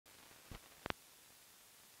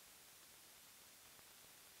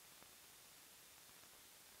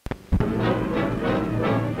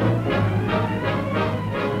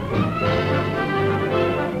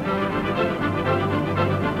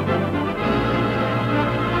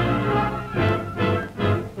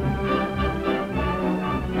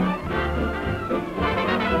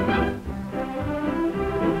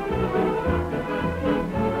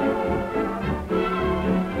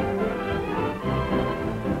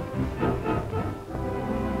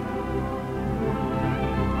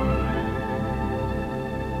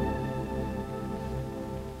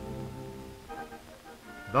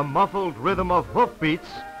The muffled rhythm of hoofbeats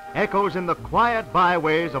echoes in the quiet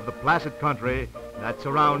byways of the placid country that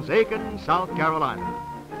surrounds Aiken, South Carolina.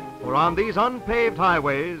 For on these unpaved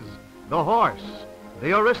highways, the horse,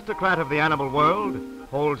 the aristocrat of the animal world,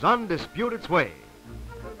 holds undisputed sway.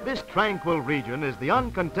 This tranquil region is the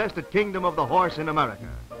uncontested kingdom of the horse in America.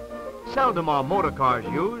 Seldom are motor cars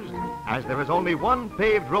used, as there is only one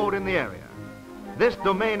paved road in the area. This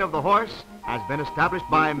domain of the horse has been established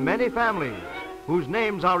by many families whose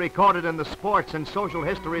names are recorded in the sports and social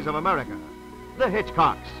histories of America. The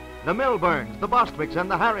Hitchcocks, the Milburns, the Bostwicks, and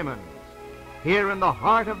the Harrimans. Here in the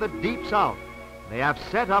heart of the deep South, they have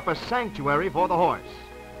set up a sanctuary for the horse,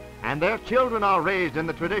 and their children are raised in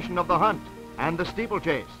the tradition of the hunt and the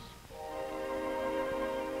steeplechase.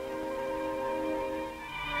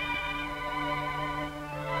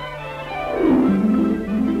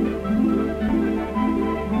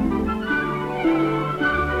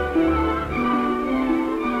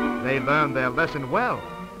 They learn their lesson well,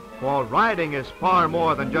 for riding is far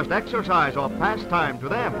more than just exercise or pastime to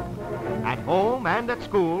them. At home and at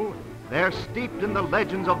school, they're steeped in the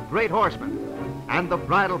legends of great horsemen, and the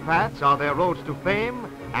bridle paths are their roads to fame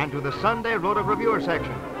and to the Sunday Road of Reviewer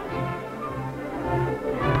section.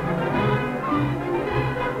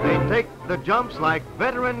 They take the jumps like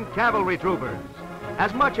veteran cavalry troopers,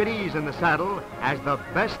 as much at ease in the saddle as the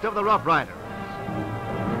best of the rough riders.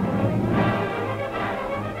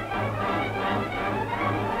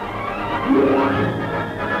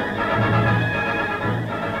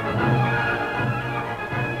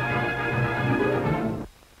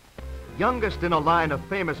 Youngest in a line of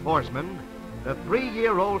famous horsemen, the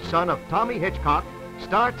 3-year-old son of Tommy Hitchcock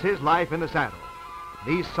starts his life in the saddle.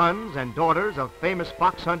 These sons and daughters of famous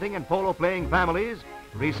fox hunting and polo playing families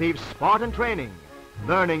receive Spartan training,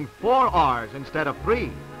 learning 4 R's instead of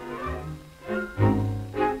 3.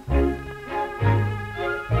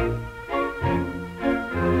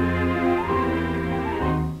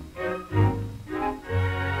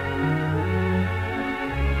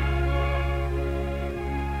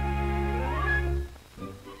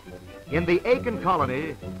 In the Aiken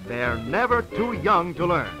colony, they're never too young to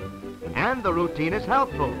learn. And the routine is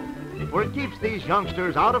healthful, for it keeps these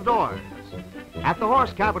youngsters out of doors. At the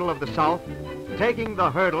horse capital of the South, taking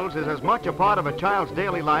the hurdles is as much a part of a child's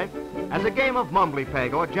daily life as a game of mumbly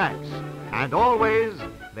peg or jacks. And always,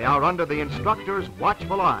 they are under the instructor's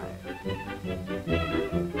watchful eye.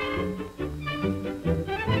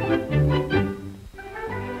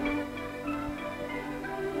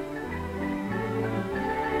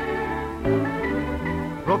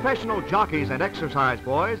 Professional jockeys and exercise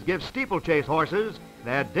boys give steeplechase horses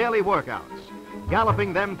their daily workouts,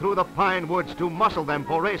 galloping them through the pine woods to muscle them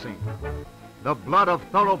for racing. The blood of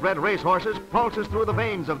thoroughbred racehorses pulses through the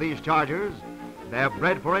veins of these chargers. They're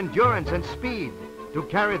bred for endurance and speed to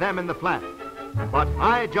carry them in the flat. But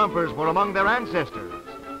high jumpers were among their ancestors,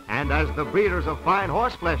 and as the breeders of fine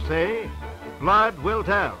horse flesh say, blood will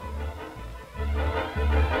tell.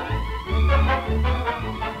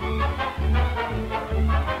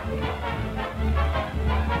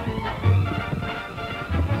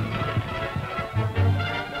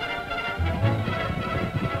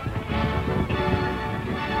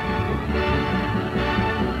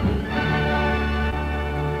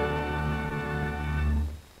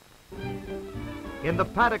 In the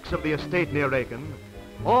paddocks of the estate near Aiken,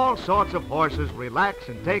 all sorts of horses relax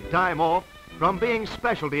and take time off from being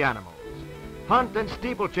specialty animals. Hunt and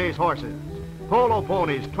steeplechase horses, polo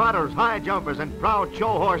ponies, trotters, high jumpers, and proud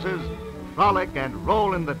show horses frolic and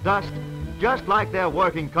roll in the dust just like their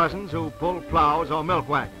working cousins who pull plows or milk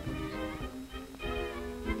wagons.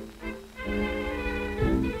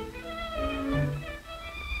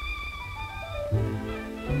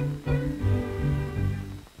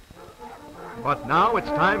 But now it's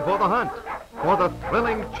time for the hunt, for the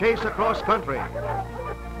thrilling chase across country.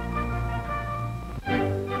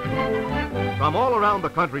 From all around the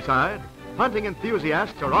countryside, hunting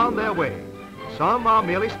enthusiasts are on their way. Some are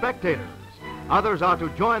merely spectators. Others are to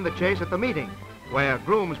join the chase at the meeting, where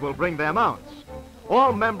grooms will bring their mounts.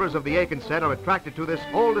 All members of the Aiken set are attracted to this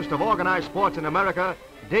oldest of organized sports in America,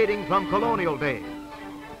 dating from colonial days.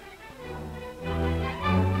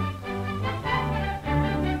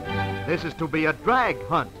 This is to be a drag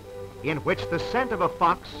hunt, in which the scent of a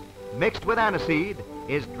fox, mixed with aniseed,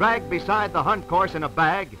 is dragged beside the hunt course in a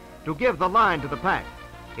bag to give the line to the pack.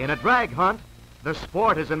 In a drag hunt, the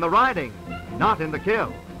sport is in the riding, not in the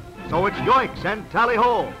kill. So it's yoicks and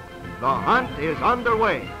tally-ho. The hunt is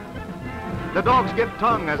underway. The dogs give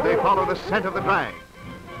tongue as they follow the scent of the drag.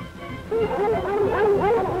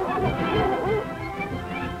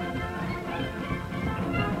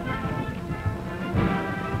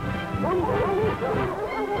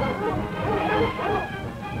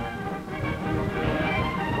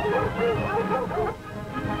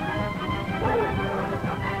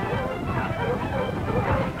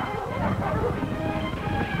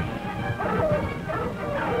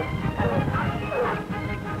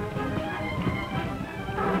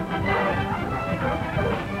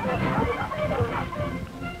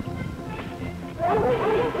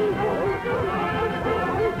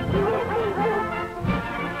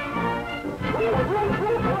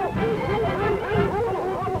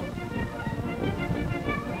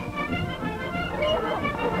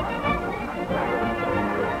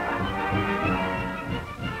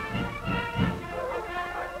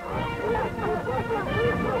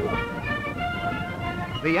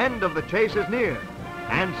 The end of the chase is near,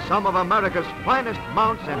 and some of America's finest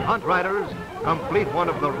mounts and hunt riders complete one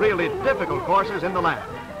of the really difficult courses in the land.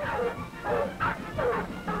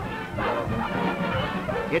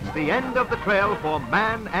 It's the end of the trail for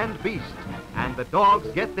man and beast, and the dogs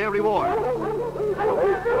get their reward.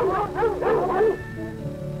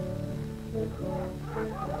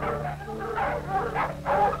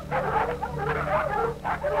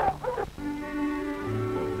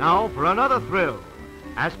 Now for another thrill,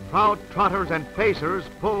 as proud trotters and pacers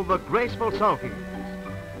pull the graceful sulkies.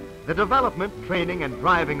 The development, training, and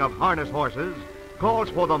driving of harness horses calls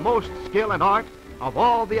for the most skill and art of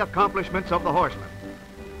all the accomplishments of the horseman.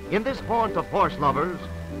 In this haunt of horse lovers,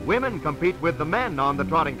 women compete with the men on the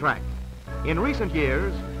trotting track. In recent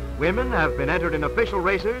years, women have been entered in official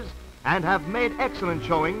races and have made excellent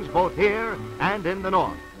showings both here and in the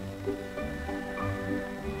North.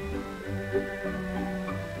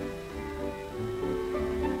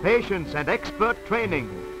 Patience and expert training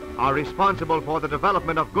are responsible for the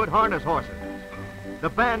development of good harness horses. The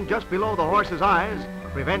band just below the horse's eyes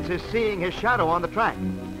prevents his seeing his shadow on the track.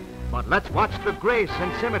 But let's watch the grace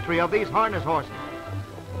and symmetry of these harness horses.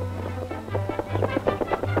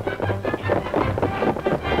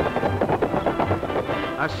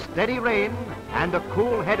 A steady rein and a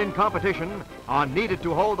cool head in competition are needed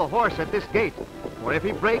to hold the horse at this gait, for if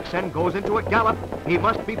he breaks and goes into a gallop, he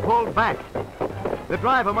must be pulled back. The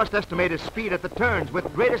driver must estimate his speed at the turns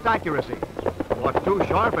with greatest accuracy, for too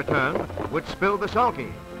sharp a turn would spill the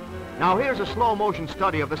sulky. Now here's a slow motion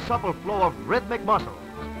study of the supple flow of rhythmic muscles,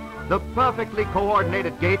 the perfectly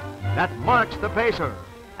coordinated gait that marks the pacer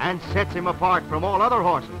and sets him apart from all other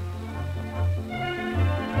horses.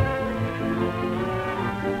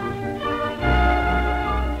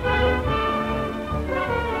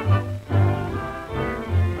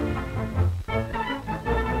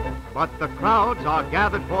 But the crowds are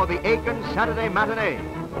gathered for the Aiken Saturday matinee,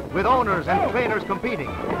 with owners and trainers competing,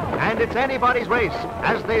 and it's anybody's race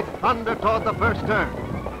as they thunder toward the first turn.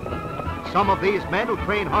 Some of these men who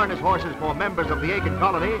train harness horses for members of the Aiken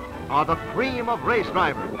colony are the cream of race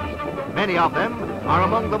drivers. Many of them are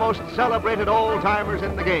among the most celebrated old-timers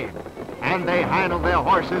in the game, and they handle their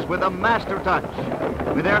horses with a master touch.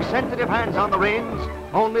 With their sensitive hands on the reins,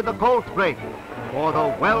 only the colt break, for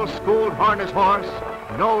the well-schooled harness horse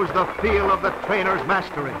knows the feel of the trainer's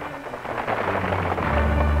mastery.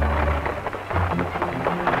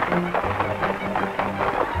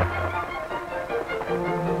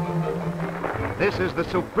 This is the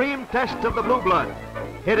supreme test of the blue blood,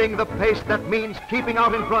 hitting the pace that means keeping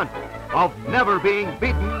out in front, of never being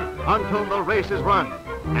beaten until the race is run,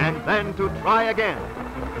 and then to try again.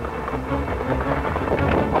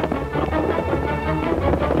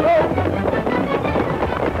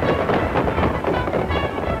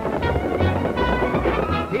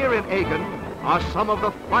 Here in Aiken are some of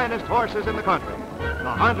the finest horses in the country, the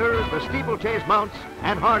hunters, the steeplechase mounts,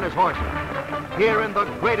 and harness horses. Here in the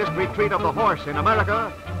greatest retreat of the horse in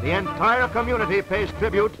America, the entire community pays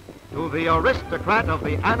tribute to the aristocrat of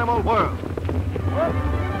the animal world.